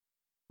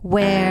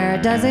Where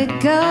does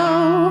it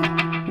go?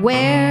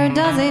 Where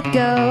does it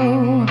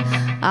go?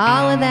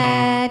 All of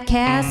that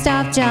cast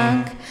off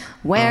junk,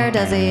 where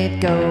does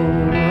it go?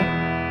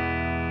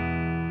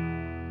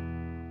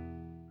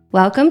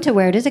 Welcome to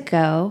Where Does It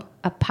Go,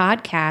 a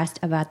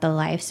podcast about the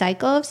life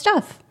cycle of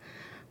stuff.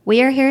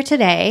 We are here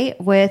today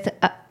with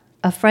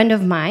a friend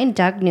of mine,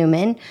 Doug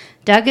Newman.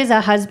 Doug is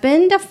a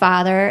husband, a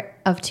father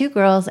of 2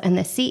 girls, and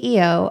the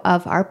CEO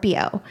of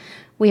Arpio.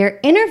 We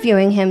are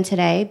interviewing him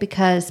today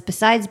because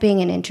besides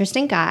being an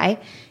interesting guy,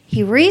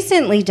 he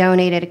recently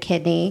donated a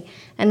kidney,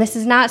 and this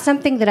is not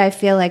something that I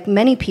feel like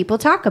many people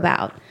talk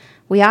about.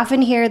 We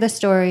often hear the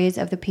stories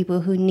of the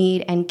people who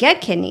need and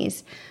get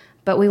kidneys,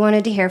 but we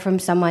wanted to hear from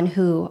someone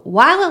who,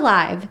 while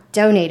alive,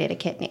 donated a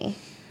kidney.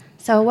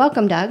 So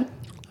welcome, Doug.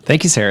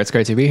 Thank you, Sarah. It's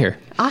great to be here.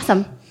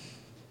 Awesome.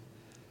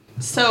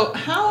 So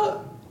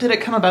how did it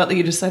come about that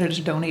you decided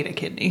to donate a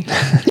kidney?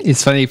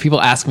 It's funny.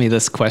 People ask me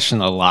this question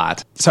a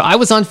lot. So I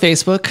was on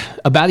Facebook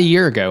about a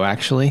year ago,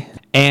 actually,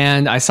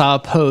 and I saw a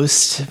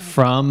post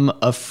from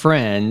a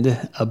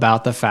friend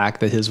about the fact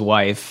that his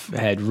wife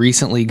had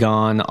recently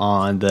gone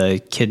on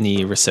the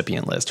kidney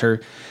recipient list.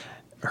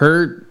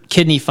 Her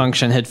kidney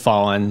function had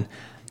fallen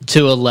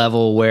to a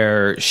level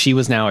where she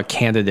was now a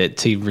candidate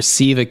to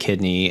receive a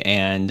kidney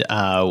and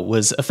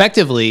was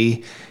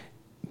effectively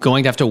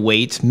going to have to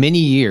wait many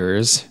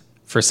years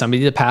for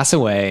somebody to pass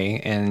away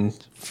and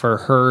for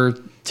her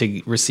to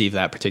receive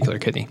that particular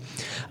kidney.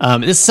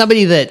 This is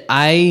somebody that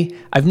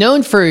I've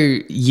known for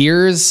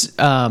years,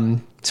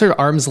 sort of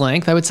arm's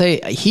length, I would say.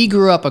 He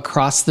grew up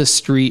across the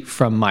street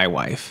from my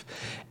wife,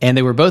 and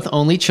they were both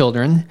only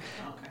children.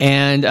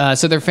 And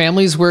so their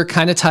families were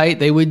kind of tight.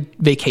 They would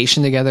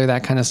vacation together,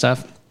 that kind of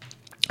stuff.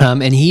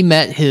 And he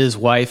met his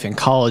wife in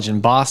college in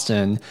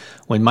Boston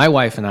when my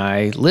wife and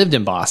I lived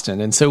in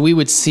Boston. And so we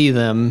would see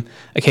them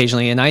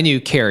occasionally. And I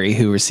knew Carrie,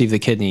 who received the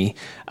kidney,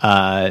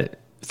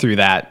 through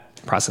that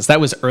process. That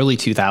was early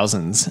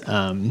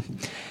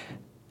 2000s.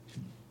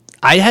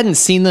 I hadn't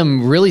seen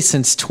them really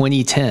since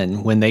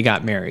 2010 when they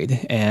got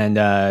married. And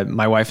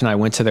my wife and I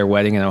went to their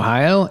wedding in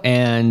Ohio.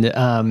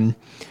 And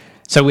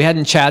so we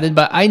hadn't chatted,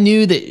 but I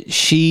knew that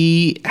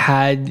she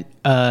had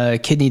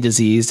kidney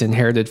disease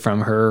inherited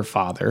from her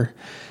father.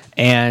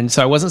 And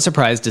so I wasn't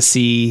surprised to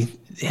see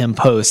him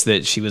post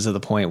that she was at the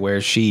point where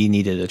she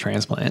needed a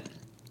transplant.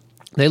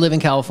 They live in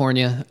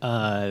California.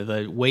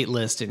 The wait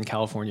list in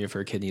California for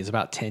a kidney is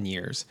about 10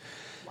 years.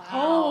 Wow.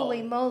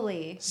 Holy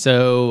moly.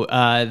 So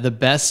the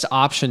best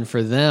option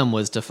for them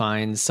was to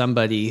find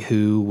somebody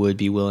who would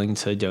be willing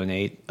to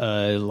donate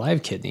a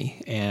live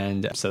kidney.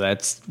 And so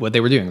that's what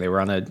they were doing. They were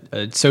on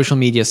a social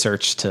media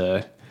search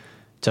to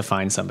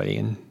find somebody.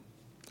 And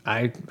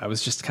I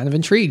was just kind of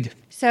intrigued.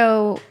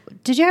 So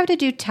did you have to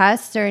do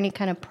tests or any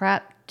kind of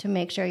prep to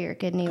make sure your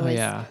kidney was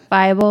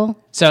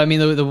viable? So, I mean,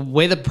 the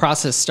way the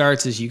process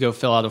starts is you go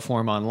fill out a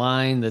form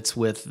online that's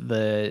with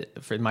in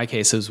my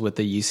case, it was with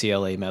the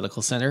UCLA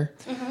Medical Center.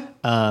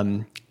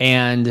 Mm-hmm.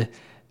 And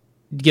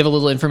give a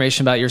little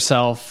information about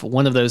yourself.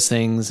 One of those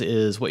things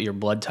is what your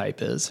blood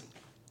type is.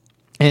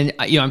 And,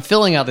 I'm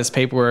filling out this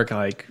paperwork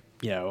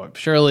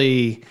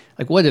surely,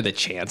 what are the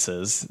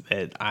chances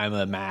that I'm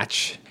a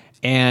match?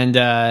 And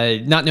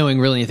not knowing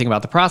really anything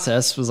about the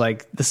process was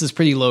like, this is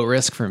pretty low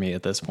risk for me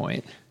at this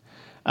point.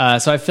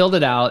 So I filled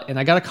it out, and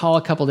I got a call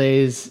a couple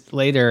days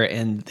later,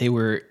 and they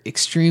were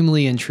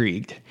extremely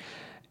intrigued.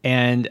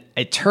 And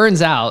it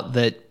turns out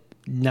that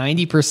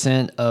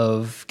 90%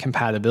 of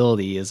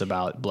compatibility is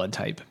about blood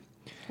type.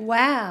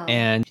 Wow.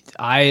 And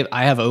I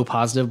have O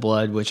positive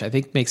blood, which I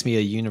think makes me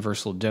a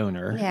universal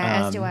donor.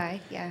 Yeah, as do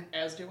I. Yeah.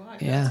 As do I.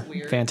 Yeah, That's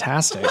weird.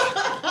 fantastic.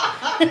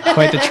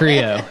 Quite the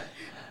trio.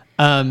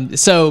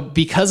 So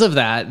because of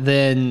that,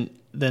 then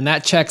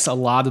that checks a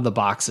lot of the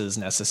boxes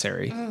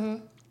necessary.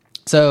 Mm-hmm.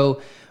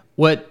 So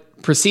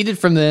what proceeded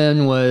from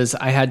then was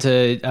I had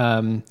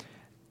to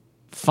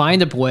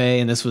find a way,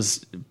 and this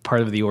was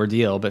part of the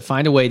ordeal, but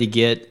find a way to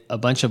get a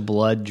bunch of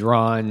blood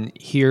drawn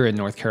here in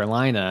North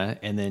Carolina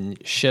and then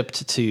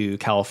shipped to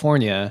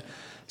California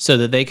so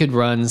that they could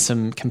run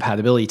some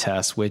compatibility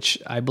tests, which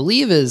I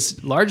believe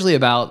is largely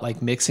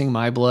about mixing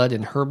my blood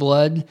and her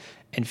blood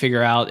and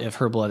figure out if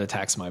her blood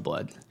attacks my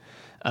blood.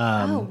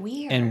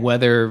 Weird. And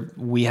whether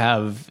we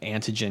have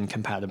antigen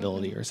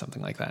compatibility or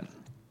something like that.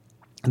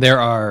 There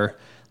are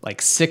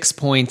 6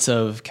 points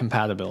of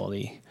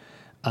compatibility,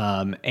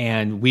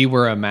 and we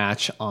were a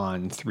match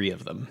on 3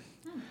 of them,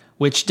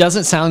 which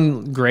doesn't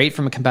sound great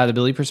from a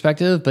compatibility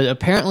perspective, but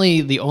apparently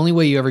the only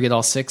way you ever get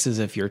all 6 is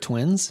if you're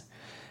twins.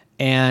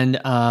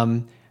 And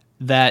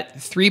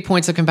that 3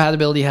 points of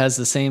compatibility has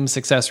the same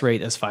success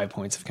rate as 5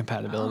 points of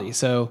compatibility. Wow.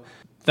 So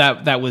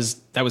that was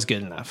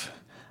good enough.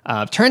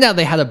 Turned out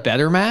they had a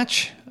better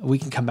match. We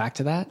can come back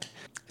to that.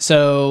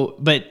 So,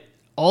 but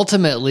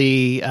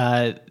ultimately,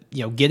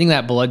 getting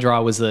that blood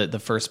draw was the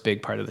first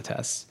big part of the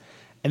test.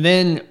 And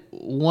then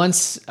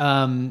once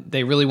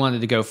they really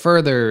wanted to go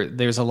further,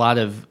 there's a lot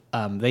of,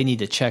 they need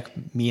to check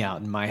me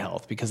out and my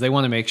health because they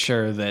want to make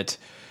sure that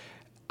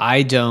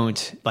I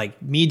don't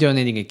like me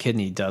donating a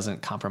kidney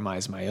doesn't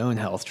compromise my own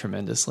health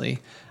tremendously.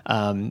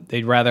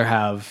 They'd rather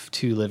have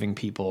 2 living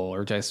people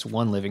or just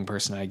 1 living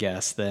person, I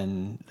guess,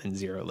 than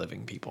 0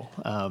 living people.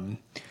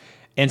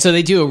 And so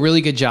they do a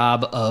really good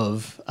job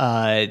of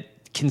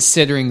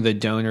considering the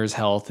donor's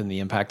health and the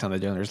impact on the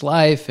donor's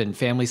life and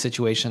family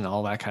situation and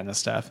all that kind of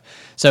stuff.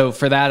 So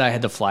for that, I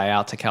had to fly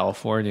out to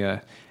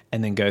California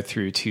and then go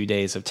through 2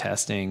 days of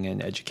testing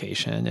and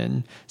education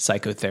and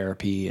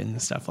psychotherapy and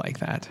stuff like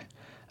that.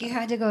 You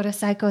had to go to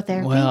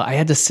psychotherapy? Well, I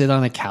had to sit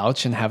on a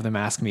couch and have them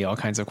ask me all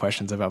kinds of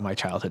questions about my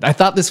childhood. I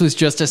thought this was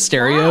just a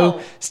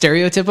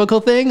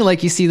stereotypical thing,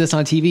 like you see this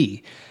on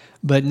TV.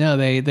 But no,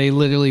 they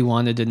literally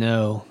wanted to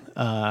know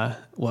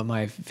what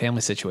my family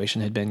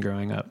situation had been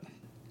growing up.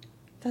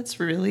 That's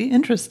really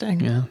interesting.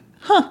 Yeah.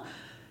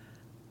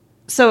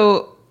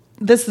 So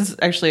this is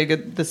actually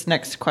this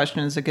next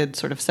question is a good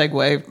sort of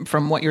segue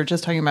from what you were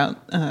just talking about.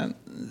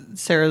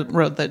 Sarah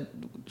wrote that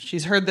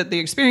she's heard that the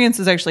experience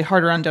is actually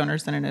harder on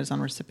donors than it is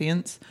on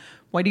recipients.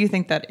 Why do you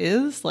think that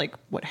is? Like,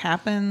 what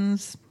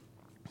happens?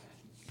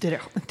 Did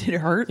it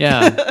hurt?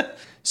 Yeah.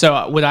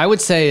 So what I would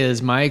say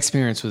is my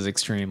experience was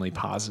extremely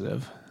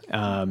positive.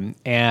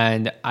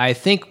 And I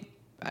think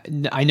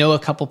I know a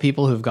couple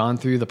people who've gone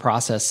through the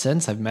process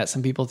since. I've met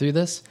some people through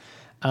this.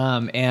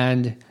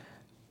 And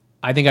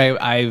I think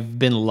I've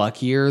been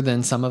luckier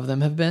than some of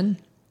them have been.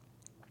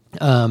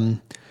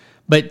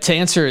 But to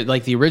answer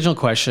like the original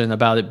question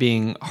about it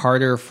being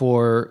harder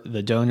for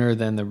the donor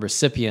than the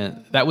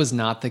recipient, that was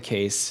not the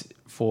case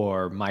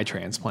for my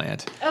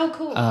transplant. Oh,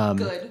 cool.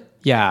 Good.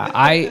 Yeah,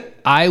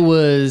 I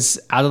was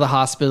out of the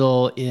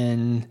hospital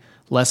in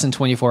less than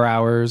 24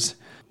 hours.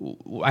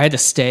 I had to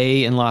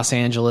stay in Los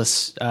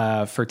Angeles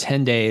for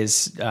 10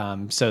 days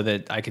so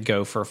that I could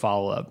go for a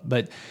follow-up.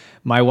 But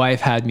my wife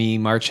had me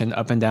marching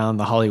up and down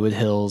the Hollywood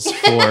Hills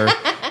for,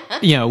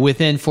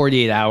 within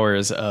 48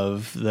 hours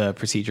of the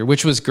procedure,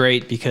 which was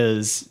great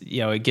because,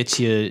 it gets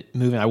you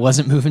moving. I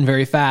wasn't moving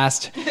very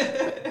fast.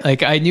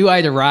 Like I knew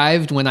I'd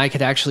arrived when I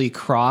could actually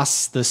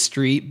cross the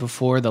street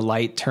before the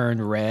light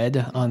turned red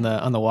on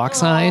the walk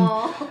sign.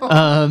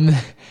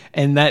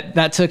 And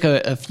that took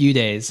a few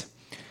days.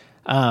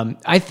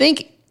 I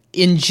think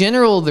in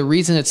general, the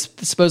reason it's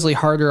supposedly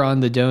harder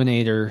on the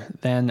donator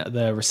than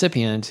the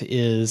recipient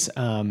is,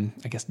 I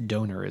guess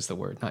donor is the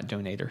word, not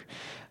donator,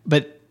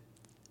 but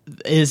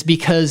is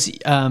because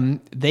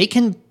they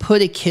can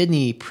put a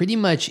kidney pretty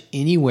much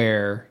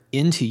anywhere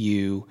into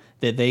you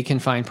that they can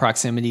find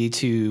proximity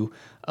to,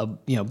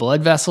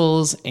 blood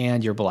vessels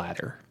and your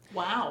bladder.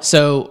 Wow.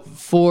 So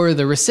for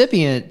the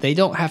recipient, they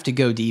don't have to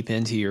go deep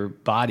into your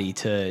body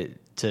to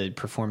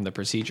perform the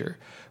procedure.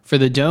 For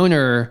the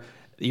donor,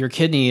 your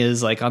kidney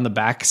is like on the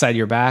back side of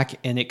your back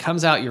and it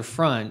comes out your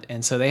front.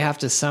 And so they have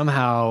to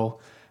somehow,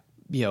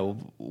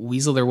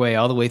 weasel their way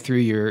all the way through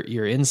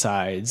your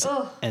insides.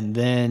 Ugh. And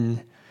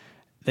then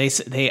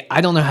they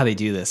I don't know how they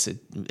do this.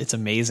 It's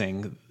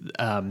amazing.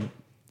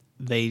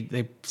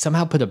 They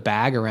somehow put a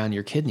bag around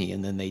your kidney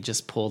and then they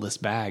just pull this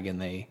bag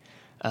and they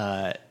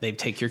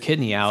take your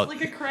kidney out.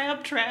 It's like a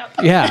crab trap.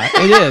 Yeah,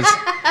 it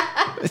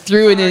is.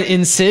 Through an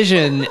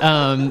incision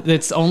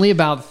that's only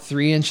about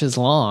 3 inches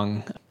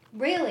long.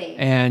 Really?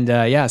 And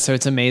so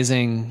it's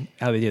amazing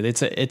how they do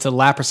it. It's a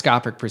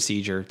laparoscopic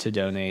procedure to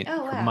donate.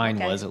 Oh, wow. Mine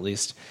okay. was at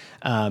least.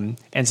 And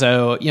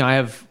so, I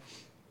have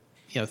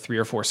 3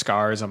 or 4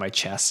 scars on my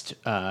chest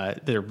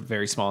that are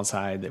very small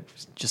inside,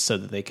 that just so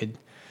that they could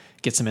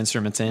get some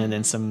instruments in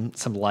and some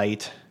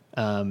light.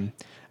 And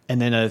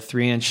then a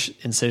 3-inch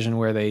incision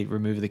where they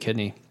remove the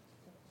kidney.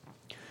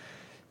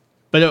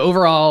 But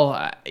overall,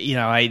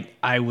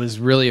 I was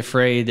really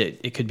afraid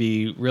that it could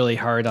be really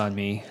hard on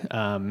me.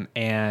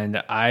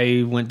 And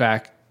I went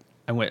back.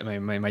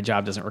 My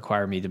job doesn't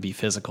require me to be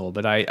physical,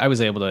 but I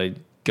was able to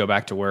go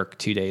back to work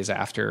 2 days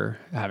after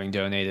having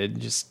donated,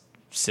 just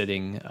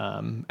sitting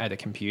at a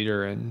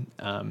computer.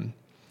 And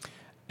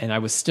I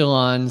was still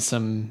on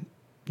some,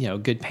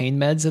 good pain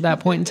meds at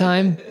that point in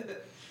time.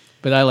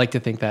 But I like to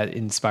think that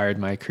inspired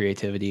my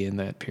creativity in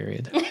that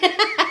period.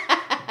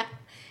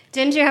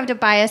 Didn't you have to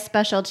buy a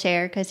special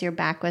chair because your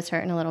back was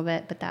hurting a little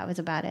bit, but that was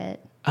about it?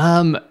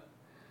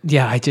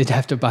 Yeah, I did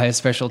have to buy a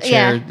special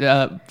chair,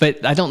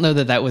 but I don't know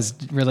that was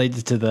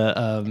related to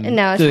the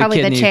no, it's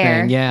probably the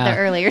chair, the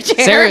earlier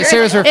chair.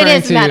 Sarah's referring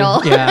it is to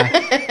metal.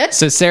 Yeah.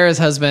 So Sarah's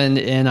husband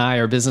and I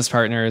are business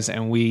partners,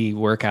 and we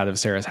work out of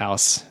Sarah's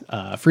house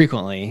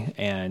frequently.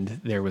 And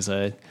there was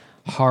a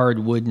hard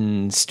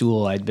wooden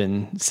stool I'd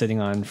been sitting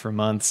on for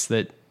months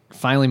that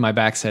finally my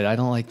back said, "I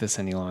don't like this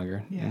any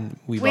longer." Yeah. And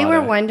we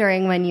were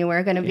wondering when you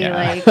were going to be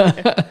like.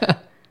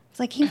 It's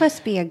like he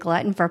must be a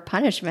glutton for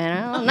punishment.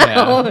 I don't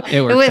know.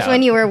 Yeah, it was out.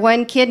 When you were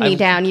one kidney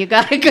down, you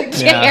got a good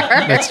chair.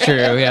 Yeah, that's true.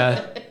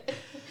 Yeah.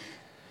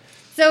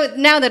 So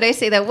now that I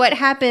say that, what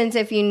happens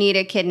if you need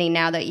a kidney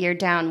now that you're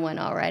down one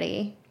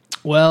already?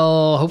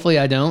 Well, hopefully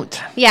I don't.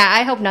 Yeah,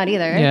 I hope not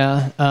either.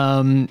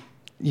 Yeah.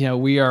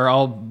 We are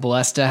all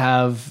blessed to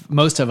have,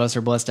 most of us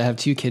are blessed to have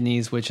 2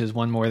 kidneys, which is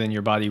one more than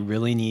your body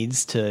really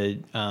needs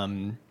to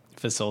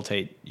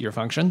facilitate your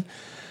function.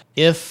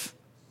 If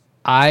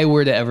I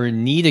were to ever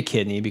need a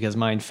kidney because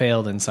mine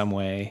failed in some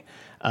way,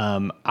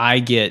 I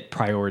get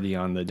priority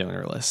on the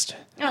donor list.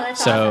 Oh,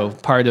 that's so awesome.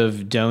 part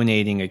of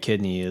donating a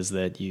kidney is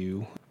that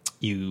you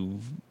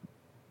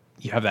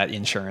have that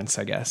insurance,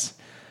 I guess,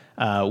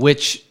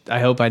 which I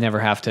hope I never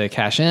have to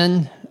cash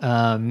in.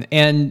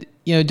 And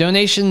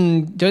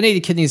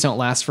donated kidneys don't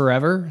last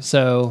forever.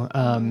 So,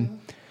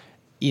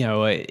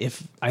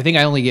 if I think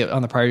I only get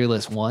on the priority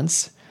list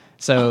once,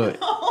 so,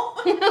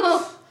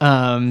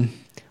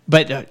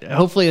 but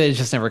hopefully it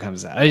just never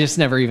comes out. I just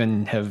never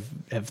even have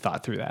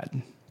thought through that.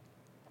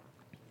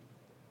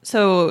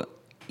 So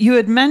you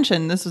had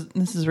mentioned this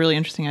is really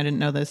interesting. I didn't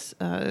know this.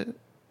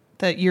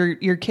 That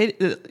your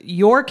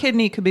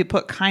kidney could be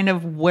put kind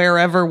of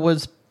wherever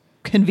was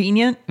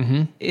convenient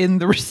in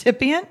the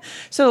recipient.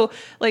 So,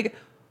 like,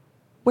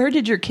 where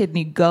did your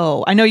kidney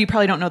go? I know you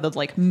probably don't know the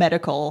like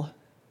medical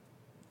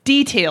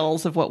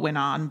details of what went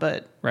on,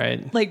 but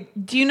right. Like,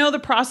 do you know the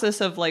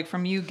process of like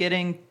from you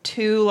getting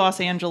to Los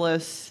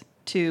Angeles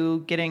to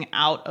getting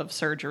out of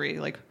surgery?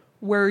 Like,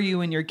 where you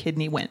and your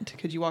kidney went?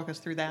 Could you walk us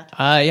through that?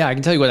 Yeah, I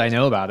can tell you what I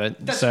know about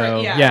it. That's so,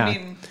 right.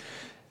 Yeah.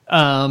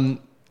 I mean,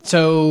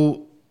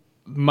 so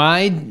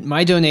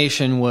my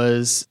donation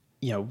was,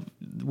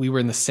 we were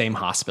in the same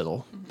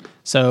hospital.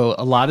 So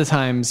a lot of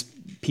times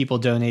people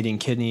donating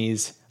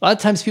kidneys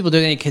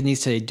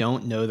they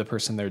don't know the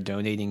person they're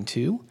donating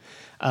to.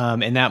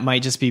 And that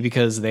might just be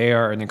because they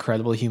are an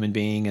incredible human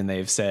being and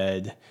they've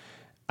said,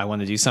 I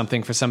want to do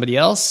something for somebody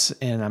else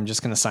and I'm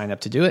just going to sign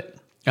up to do it.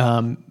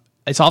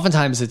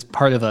 It's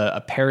part of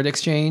a paired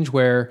exchange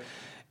where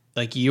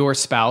like your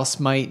spouse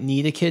might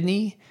need a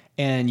kidney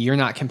and you're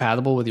not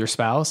compatible with your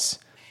spouse,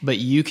 but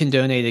you can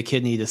donate a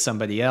kidney to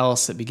somebody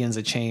else. That begins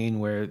a chain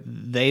where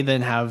they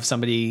then have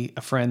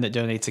a friend that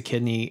donates a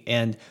kidney.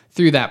 And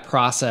through that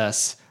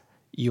process,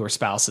 your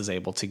spouse is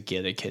able to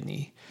get a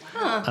kidney.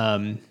 Huh.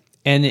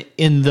 And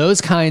in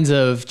those kinds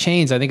of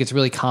chains, I think it's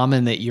really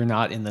common that you're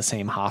not in the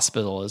same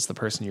hospital as the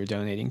person you're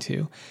donating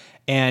to.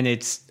 And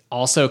it's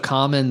also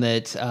common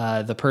that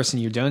the person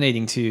you're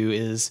donating to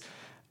is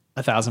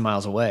 1,000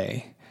 miles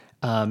away.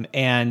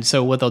 And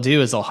so what they'll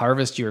do is they'll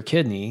harvest your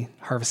kidney.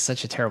 Harvest,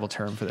 such a terrible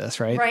term for this,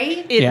 right?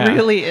 Right? it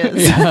really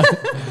is. Yeah.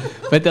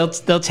 But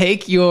they'll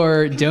take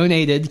your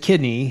donated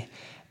kidney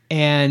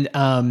and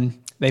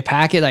they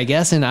pack it, I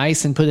guess, in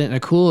ice and put it in a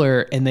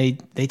cooler, and they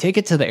take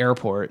it to the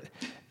airport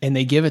and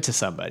they give it to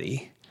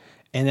somebody.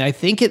 And I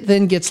think it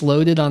then gets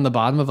loaded on the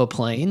bottom of a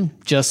plane,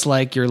 just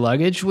like your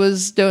luggage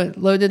was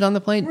loaded on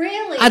the plane.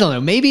 Really? I don't know.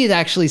 Maybe it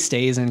actually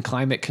stays in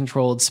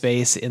climate-controlled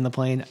space in the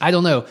plane. I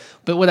don't know.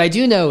 But what I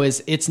do know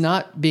is it's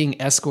not being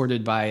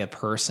escorted by a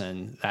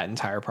person, that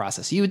entire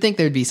process. You would think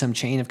there'd be some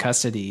chain of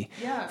custody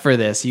for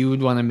this. You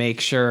would want to make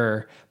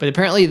sure. But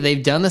apparently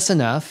they've done this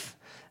enough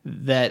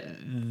that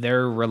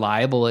they're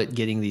reliable at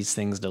getting these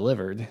things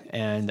delivered.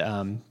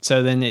 And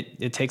so then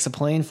it takes a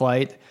plane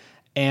flight.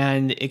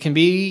 And it can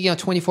be,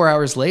 24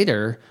 hours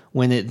later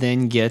when it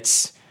then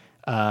gets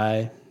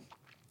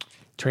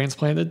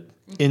transplanted,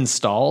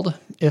 installed,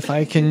 if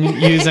I can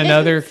use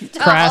another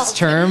crass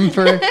term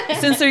for.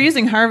 Since they're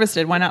using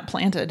harvested, why not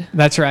planted?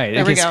 That's right.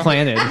 There it we gets go.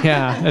 planted.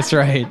 Yeah, that's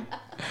right.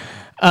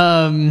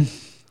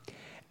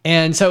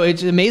 And so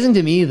it's amazing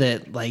to me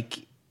that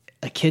like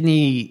a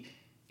kidney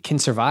can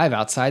survive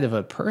outside of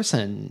a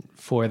person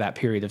for that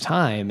period of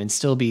time and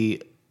still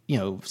be,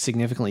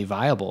 significantly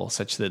viable,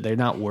 such that they're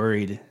not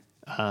worried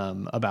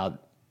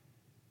about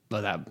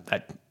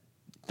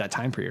that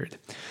time period.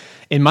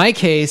 In my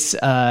case,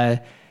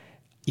 I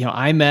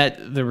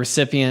met the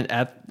recipient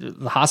at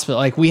the hospital.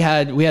 Like we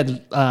had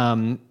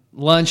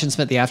lunch and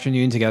spent the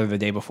afternoon together the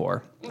day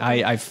before.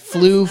 I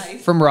flew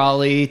from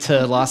Raleigh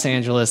to Los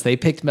Angeles. They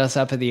picked us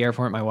up at the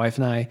airport, my wife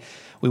and I.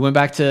 We went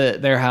back to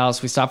their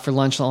house. We stopped for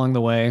lunch along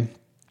the way.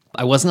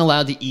 I wasn't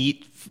allowed to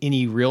eat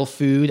any real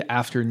food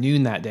after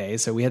noon that day,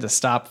 so we had to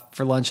stop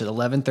for lunch at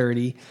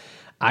 11:30.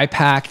 I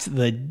packed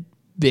the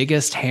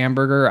biggest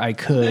hamburger I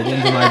could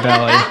into my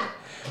belly,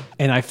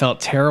 and I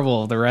felt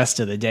terrible the rest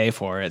of the day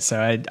for it.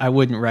 So I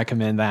wouldn't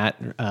recommend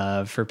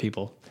that for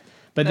people.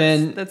 But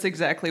That's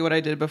exactly what I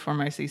did before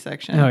my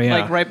C-section. Oh,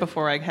 yeah. Like right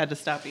before I had to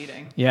stop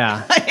eating.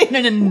 yeah, I ate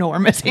an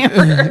enormous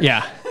hamburger.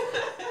 yeah.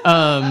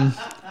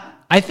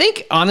 I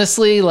think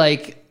honestly,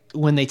 like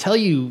when they tell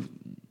you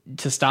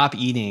to stop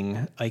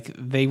eating, like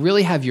they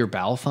really have your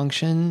bowel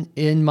function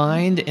in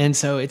mind. And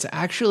so it's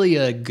actually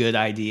a good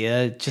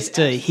idea just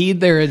to heed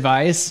their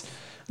advice.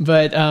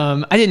 But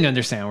I didn't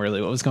understand really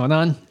what was going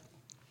on.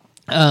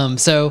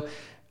 So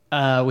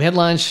we had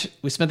lunch,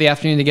 we spent the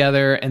afternoon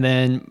together, and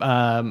then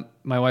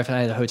my wife and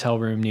I had a hotel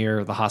room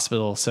near the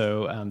hospital.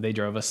 So they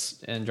drove us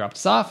and dropped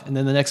us off. And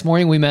then the next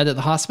morning we met at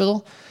the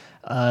hospital.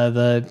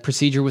 The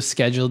procedure was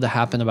scheduled to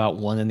happen about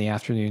 1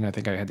 PM. I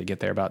think I had to get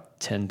there about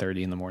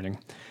 10:30 in the morning.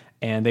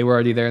 And they were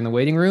already there in the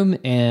waiting room,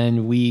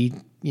 and we,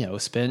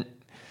 spent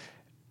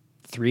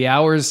 3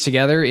 hours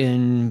together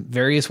in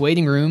various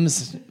waiting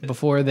rooms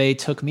before they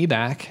took me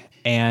back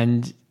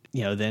and,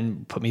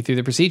 then put me through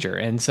the procedure.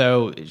 And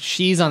so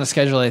she's on a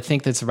schedule, I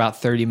think, that's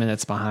about 30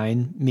 minutes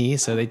behind me.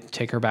 So they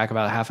take her back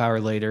about a half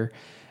hour later.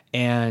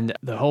 And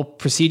the whole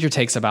procedure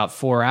takes about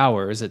 4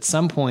 hours. At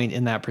some point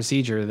in that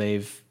procedure,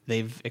 they've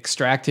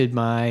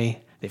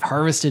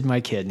harvested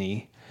my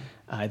kidney.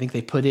 I think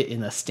they put it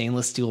in a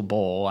stainless steel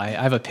bowl. I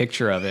have a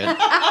picture of it.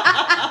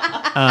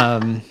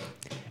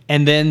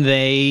 And then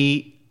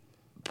they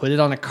put it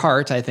on a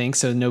cart, I think,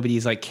 so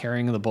nobody's like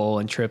carrying the bowl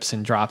and trips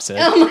and drops it.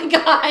 Oh my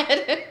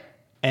God.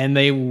 And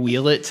they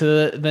wheel it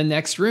to the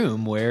next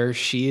room where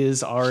she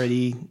has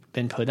already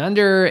been put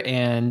under,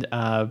 and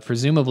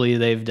presumably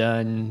they've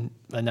done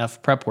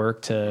enough prep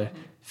work to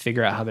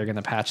figure out how they're going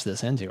to patch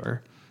this into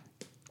her.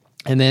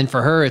 And then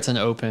for her, it's an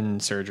open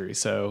surgery.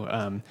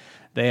 So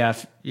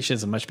she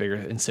has a much bigger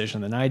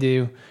incision than I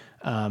do.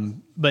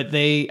 But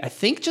they, I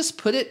think, just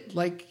put it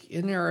like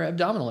in her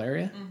abdominal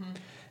area.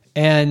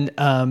 And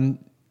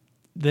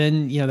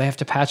then, they have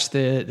to patch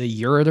the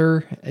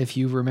ureter, if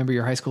you remember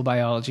your high school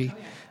biology,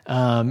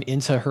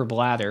 into her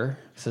bladder.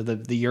 So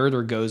the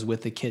ureter goes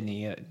with the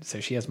kidney.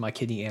 So she has my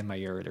kidney and my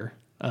ureter.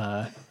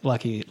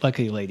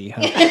 Lucky lady,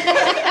 huh?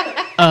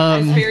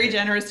 It's very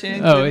generous to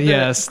include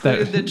yes,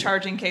 the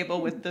charging cable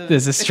with the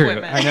this is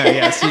equipment. True. I know,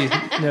 yes.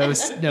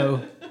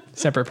 No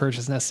separate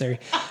purchase necessary.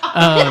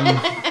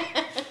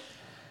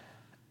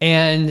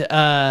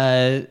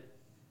 It's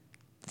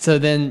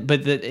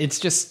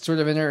just sort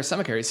of in her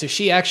stomach area. So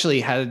she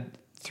actually had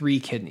 3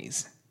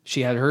 kidneys.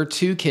 She had her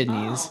 2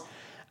 kidneys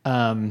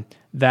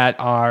that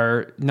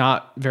are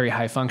not very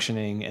high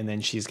functioning, and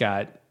then she's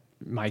got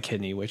my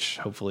kidney, which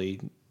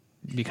hopefully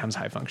becomes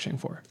high functioning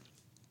for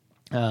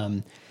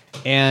her.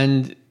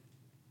 And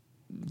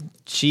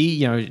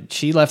she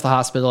left the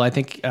hospital. I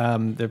think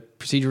the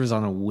procedure was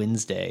on a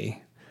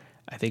Wednesday.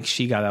 I think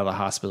she got out of the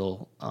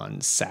hospital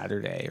on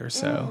Saturday or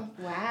so.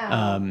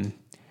 Wow.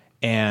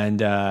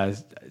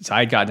 So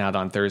I'd gotten out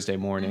on Thursday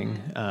morning.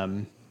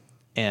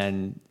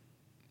 And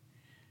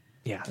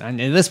at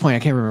this point, I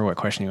can't remember what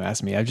question you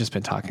asked me. I've just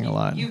been talking a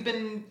lot. You've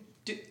been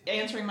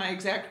answering my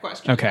exact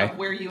question of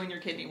where you and your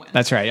kidney went.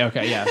 That's right.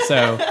 Okay, yeah.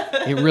 So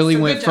it really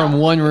went from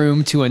one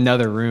room to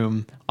another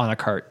room on a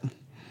cart.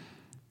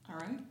 All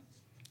right.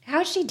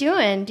 How's she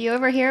doing? Do you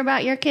ever hear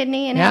about your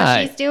kidney and how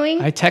she's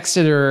doing? I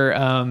texted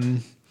her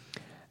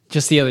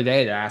just the other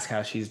day to ask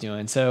how she's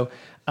doing. So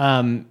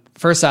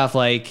first off,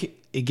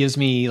 it gives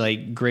me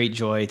great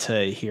joy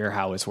to hear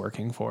how it's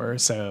working for her.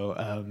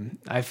 So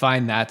I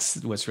find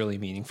that's what's really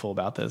meaningful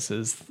about this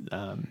is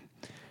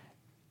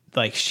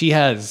she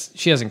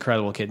has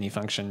incredible kidney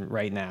function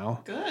right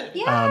now. Good.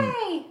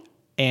 Yay!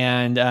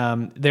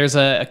 And there's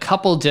a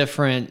couple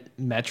different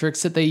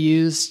metrics that they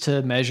use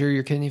to measure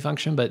your kidney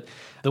function, but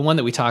the one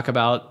that we talk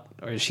about,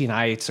 or she and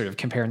I sort of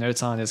compare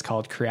notes on, is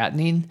called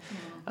creatinine.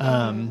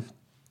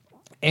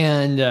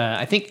 And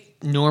I think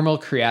normal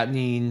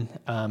creatinine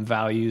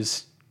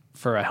values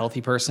for a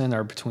healthy person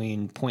are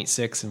between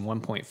 0.6 and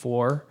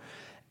 1.4.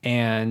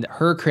 And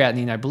her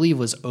creatinine, I believe,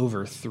 was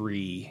over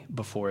 3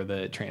 before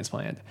the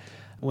transplant.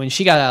 When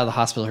she got out of the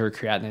hospital, her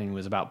creatinine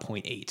was about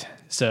 0.8.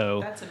 So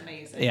that's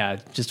amazing. Yeah,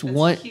 just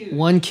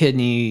one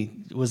kidney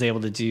was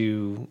able to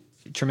do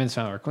a tremendous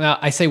amount of work. Now,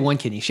 I say one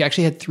kidney. She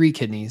actually had 3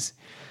 kidneys.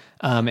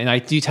 And I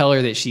do tell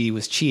her that she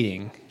was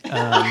cheating.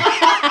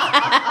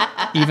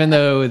 Even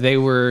though they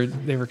were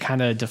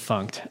kind of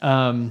defunct.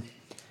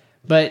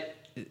 But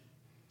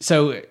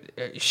so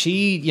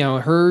she,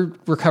 her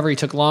recovery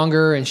took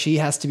longer, and she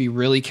has to be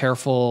really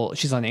careful.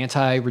 She's on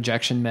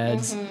anti-rejection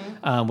meds,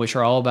 which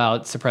are all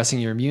about suppressing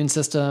your immune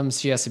system.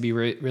 She has to be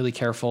really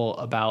careful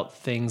about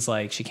things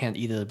like she can't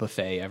eat at a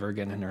buffet ever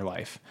again in her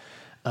life,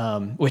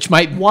 which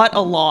might... What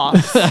a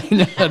loss. I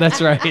know,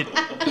 that's right.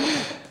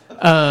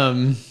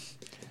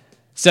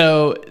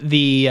 So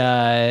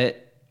the...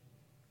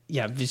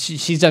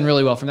 she's done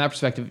really well from that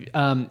perspective.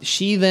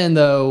 She then,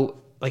 though,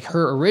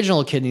 her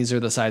original kidneys are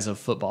the size of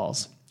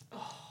footballs.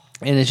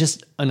 And it's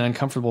just an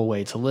uncomfortable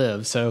way to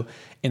live. So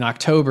in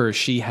October,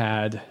 she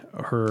had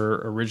her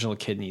original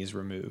kidneys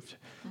removed.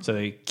 So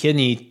the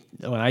kidney,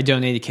 when I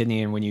donate a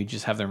kidney and when you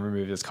just have them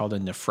removed, it's called a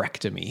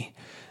nephrectomy.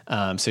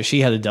 So she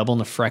had a double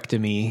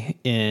nephrectomy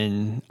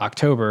in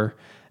October.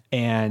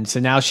 And so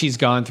now she's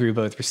gone through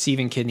both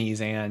receiving kidneys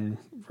and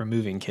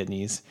removing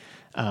kidneys.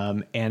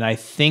 And I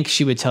think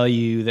she would tell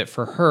you that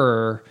for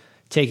her,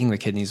 taking the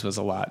kidneys was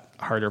a lot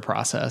harder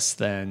process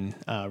than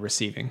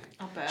receiving.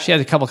 She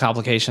had a couple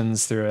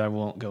complications through it. I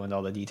won't go into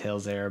all the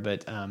details there,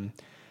 but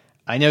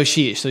I know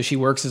she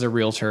works as a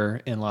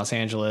realtor in Los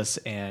Angeles,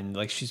 and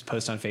she's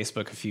posted on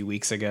Facebook a few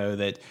weeks ago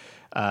that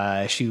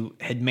she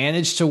had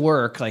managed to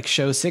work,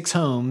 show 6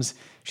 homes.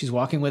 She's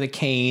walking with a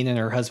cane, and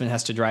her husband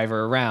has to drive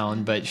her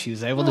around, but she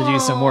was able to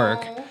do some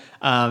work.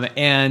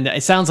 And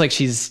it sounds like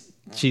she's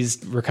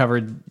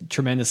recovered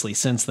tremendously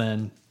since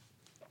then.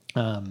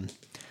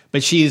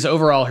 But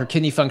overall, her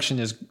kidney function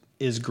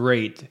is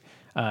great.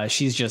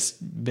 She's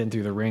just been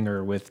through the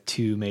ringer with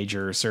 2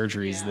 major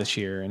surgeries this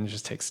year, and it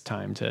just takes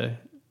time to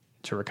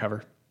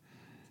recover.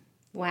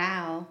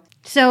 Wow.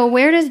 So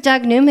where does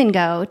Doug Newman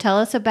go? Tell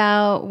us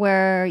about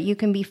where you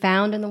can be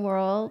found in the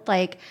world,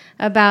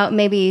 about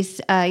maybe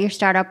your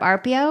startup,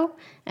 Arpio.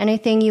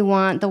 Anything you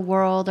want the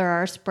world or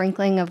our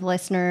sprinkling of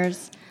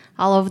listeners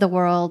all over the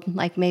world,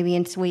 like maybe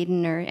in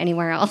Sweden or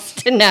anywhere else,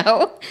 to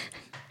know?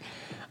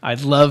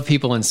 I'd love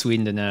people in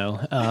Sweden to know,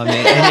 and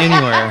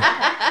anywhere.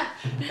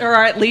 Or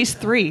at least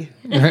 3.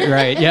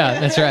 Right, yeah,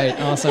 that's right.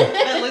 Awesome.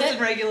 That listen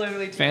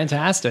regularly.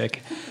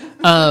 Fantastic.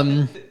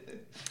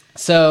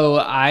 So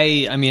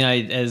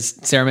as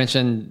Sarah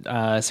mentioned,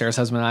 Sarah's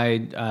husband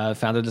and I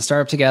founded a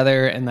startup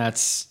together, and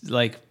that's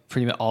like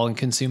pretty much all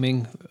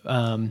consuming.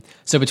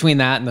 So between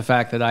that and the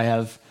fact that I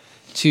have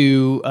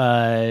 2,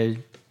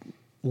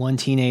 one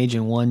teenage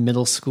and one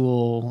middle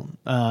school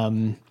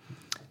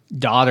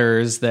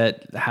daughters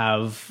that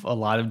have a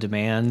lot of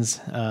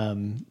demands,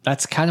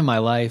 that's kind of my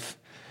life.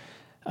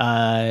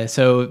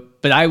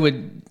 But I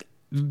would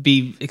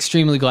be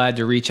extremely glad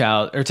to reach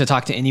out or to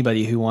talk to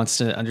anybody who wants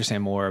to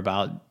understand more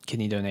about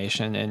kidney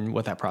donation and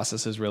what that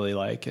process is really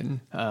like, and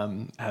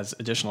has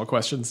additional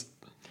questions.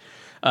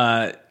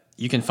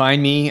 You can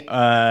find me,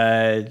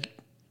 on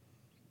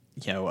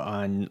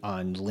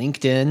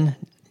LinkedIn,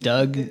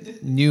 Doug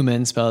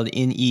Neumann, spelled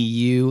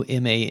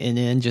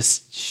Neumann.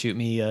 Just shoot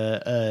me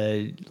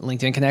a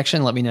LinkedIn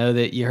connection. Let me know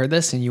that you heard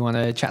this and you want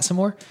to chat some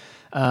more.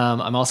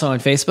 I'm also on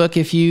Facebook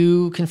if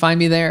you can find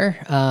me there.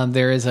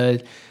 There is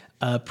a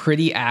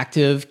pretty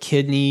active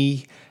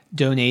kidney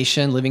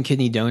donation, living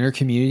kidney donor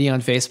community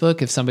on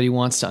Facebook. If somebody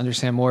wants to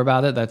understand more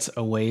about it, that's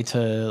a way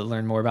to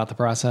learn more about the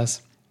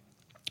process.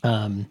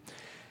 But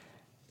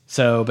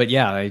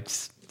yeah,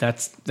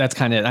 that's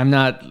kind of it. I'm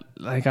not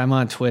like, I'm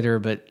on Twitter,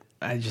 but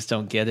I just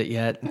don't get it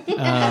yet.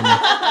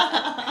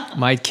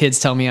 My kids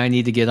tell me I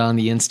need to get on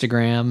the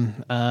Instagram.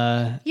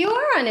 You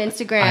are on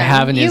Instagram. I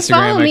have an you Instagram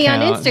follow me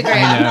account. on Instagram.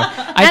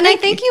 I know. I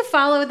think you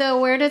follow the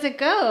Where Does It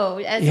Go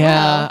as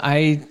well.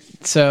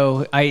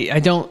 I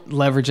don't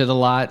leverage it a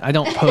lot. I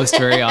don't post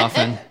very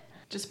often.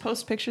 Just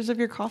post pictures of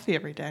your coffee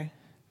every day.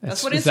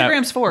 That's what Is that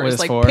Instagram's for. what It's it's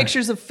like for?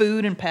 pictures of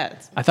food and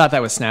pets. I thought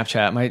that was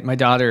Snapchat. My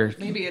daughter.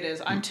 Maybe it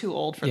is. I'm too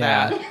old for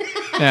Yeah. that.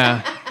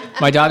 Yeah.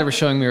 My daughter was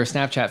showing me her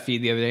Snapchat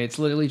feed the other day. It's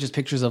literally just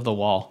pictures of the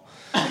wall.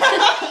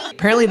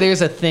 Apparently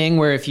there's a thing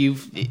where if you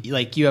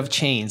have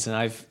chains, and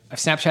I've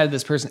Snapchatted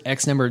this person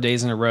X number of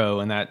days in a row,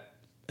 and that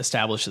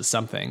establishes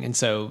something. And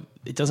so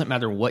it doesn't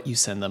matter what you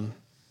send them.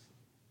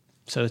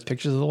 So it's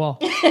pictures of the wall.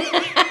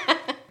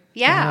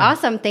 Yeah,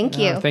 awesome. Thank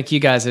you. Thank you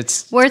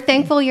guys. We're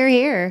thankful you're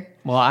here.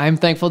 Well, I'm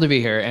thankful to be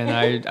here, and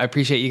I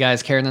appreciate you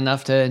guys caring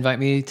enough to invite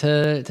me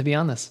to be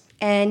on this.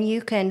 And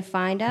you can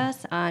find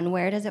us on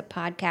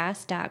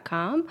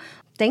wheredoesitpodcast.com.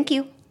 Thank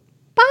you.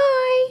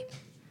 Bye.